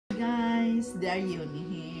guys, Darioni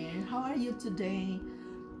here. How are you today?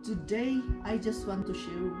 Today, I just want to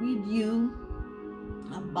share with you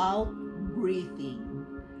about breathing.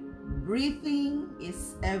 Breathing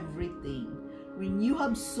is everything. When you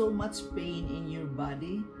have so much pain in your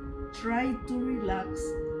body, try to relax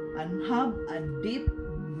and have a deep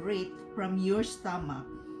breath from your stomach,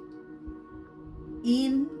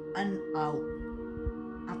 in and out,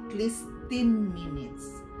 at least 10 minutes.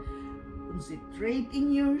 Concentrate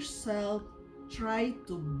in yourself. Try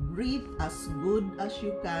to breathe as good as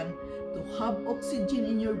you can to have oxygen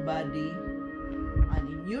in your body and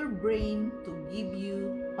in your brain to give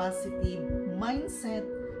you positive mindset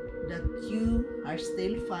that you are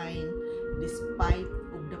still fine despite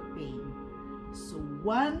of the pain. So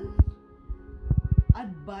one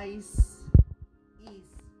advice is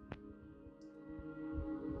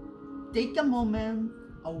take a moment,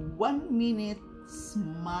 a 1 minute,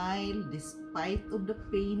 smile despite of the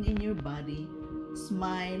pain in your body.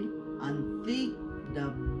 Smile and take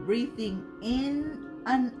the breathing in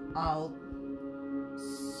and out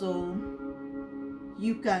so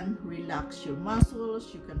you can relax your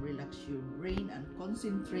muscles, you can relax your brain and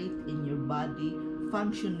concentrate in your body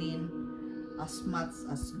functioning as much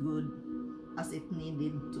as good as it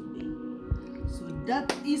needed to be. So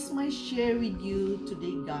that is my share with you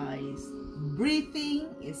today, guys. Breathing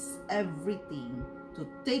is everything to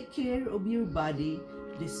take care of your body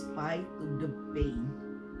despite of the pain.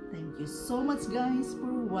 Thank you so much, guys,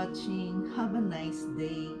 for watching. Have a nice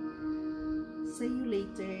day. See you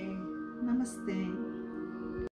later. Namaste.